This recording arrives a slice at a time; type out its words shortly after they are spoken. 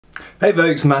Hey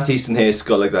folks, Matt Easton here,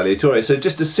 scholagladiatoria. So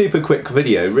just a super quick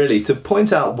video really to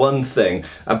point out one thing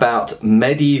about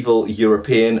medieval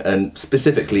European and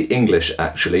specifically English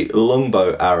actually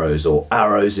longbow arrows or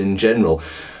arrows in general.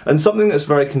 And something that's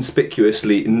very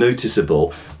conspicuously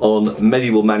noticeable on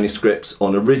medieval manuscripts,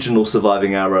 on original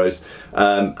surviving arrows,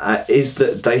 is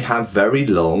that they have very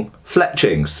long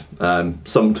fletchings.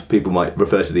 Some people might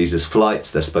refer to these as flights,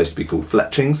 they're supposed to be called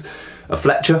fletchings. A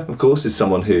fletcher, of course, is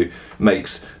someone who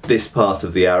makes this part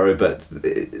of the arrow, but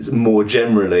more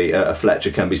generally a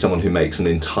fletcher can be someone who makes an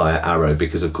entire arrow,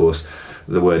 because of course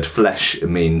the word flèche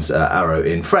means arrow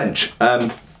in French.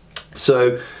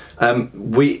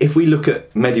 If we look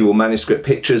at medieval manuscript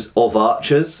pictures of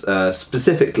archers,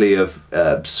 specifically of,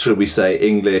 should we say,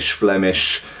 English,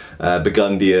 Flemish,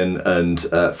 Burgundian and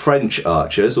French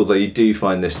archers, although you do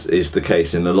find this is the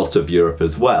case in a lot of Europe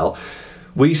as well,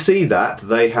 we see that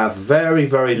they have very,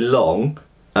 very long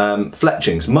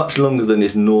fletchings, much longer than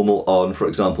is normal on, for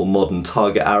example, modern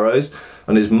target arrows,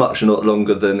 and is much not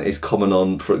longer than is common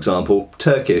on, for example,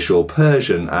 Turkish or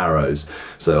Persian arrows,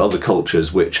 so other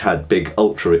cultures which had big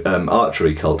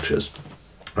archery cultures.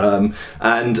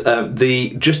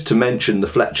 Just to mention, the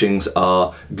fletchings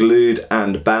are glued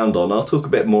and bound on. I'll talk a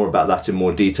bit more about that in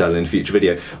more detail in a future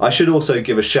video. I should also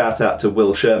give a shout out to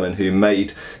Will Sherman, who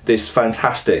made this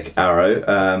fantastic arrow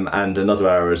and another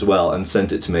arrow as well and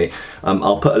sent it to me.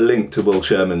 I'll put a link to Will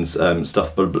Sherman's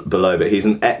stuff below, but he's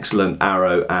an excellent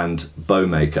arrow and bow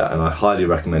maker and I highly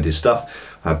recommend his stuff.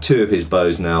 I have two of his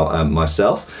bows now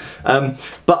myself.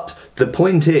 But the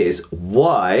point is,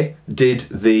 why did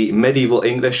the medieval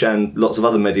English and lots of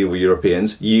other medieval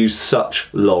Europeans use such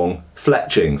long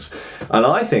fletchings? And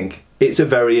I think it's a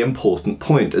very important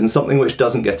point and something which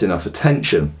doesn't get enough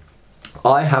attention.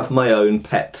 I have my own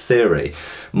pet theory.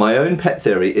 My own pet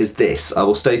theory is this. I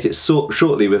will state it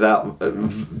shortly without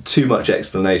too much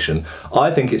explanation. I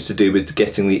think it's to do with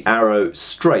getting the arrow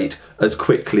straight as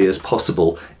quickly as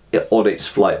possible on its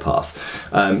flight path.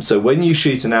 So when you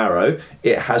shoot an arrow,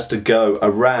 it has to go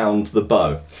around the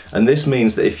bow, and this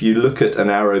means that if you look at an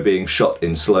arrow being shot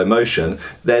in slow motion,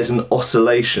 there's an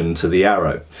oscillation to the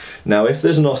arrow. Now if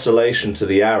there's an oscillation to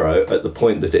the arrow at the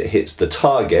point that it hits the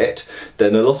target,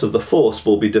 then a lot of the force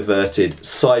will be diverted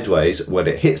sideways when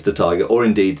it hits the target, or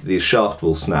indeed the shaft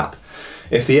will snap.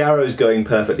 If the arrow is going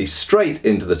perfectly straight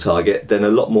into the target, then a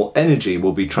lot more energy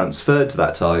will be transferred to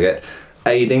that target,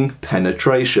 aiding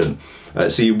penetration.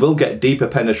 So you will get deeper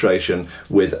penetration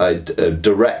with a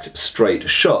direct straight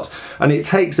shot, and it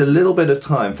takes a little bit of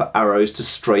time for arrows to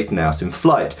straighten out in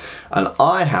flight. And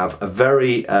I have a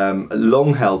very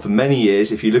long held for many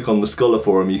years. If you look on the Scholar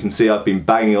Forum, you can see I've been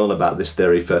banging on about this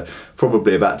theory for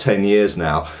probably about 10 years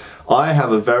now. I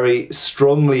have a very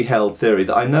strongly held theory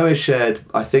that I know is shared,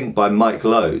 I think, by Mike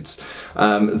Loads,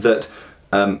 that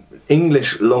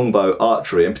English longbow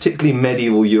archery, and particularly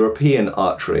medieval European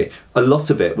archery, a lot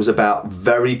of it was about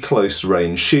very close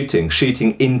range shooting,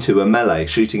 shooting into a melee,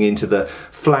 shooting into the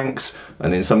flanks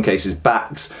and in some cases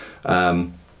backs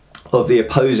of the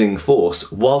opposing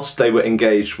force whilst they were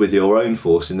engaged with your own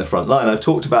force in the front line. I've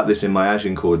talked about this in my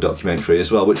Agincourt documentary as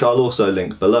well, which I'll also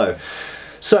link below.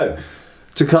 So,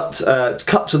 to cut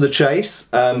to the chase,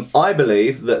 I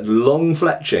believe that long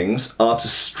fletchings are to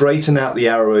straighten out the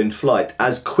arrow in flight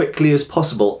as quickly as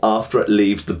possible after it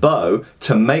leaves the bow,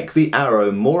 to make the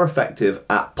arrow more effective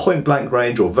at point blank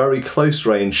range or very close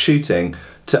range shooting,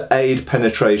 to aid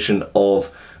penetration of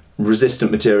resistant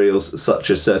materials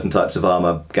such as certain types of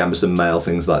armour, gambeson mail,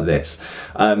 things like this.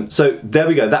 So there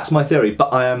we go, that's my theory,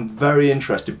 but I am very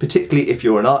interested, particularly if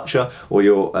you're an archer or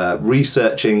you're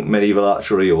researching medieval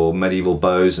archery or medieval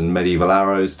bows and medieval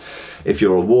arrows. If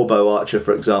you're a warbow archer,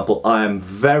 for example, I am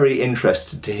very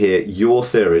interested to hear your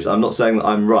theories. I'm not saying that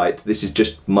I'm right, this is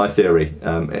just my theory.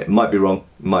 It might be wrong,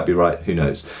 it might be right, who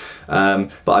knows. But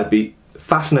I'd be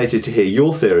fascinated to hear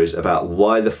your theories about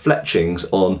why the fletchings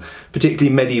on particularly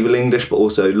medieval English, but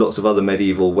also lots of other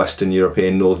medieval Western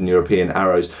European, Northern European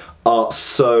arrows are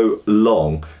so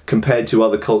long compared to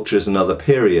other cultures and other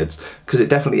periods, because it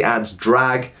definitely adds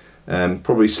drag,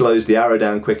 probably slows the arrow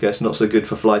down quicker. It's not so good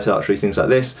for flight archery, things like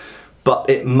this, but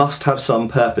it must have some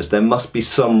purpose. There must be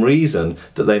some reason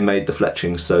that they made the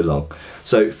fletchings so long.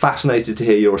 So fascinated to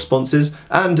hear your responses,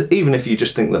 and even if you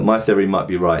just think that my theory might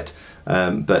be right.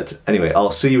 But anyway,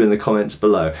 I'll see you in the comments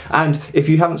below. And if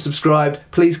you haven't subscribed,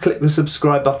 please click the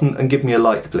subscribe button and give me a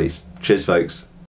like, please. Cheers, folks.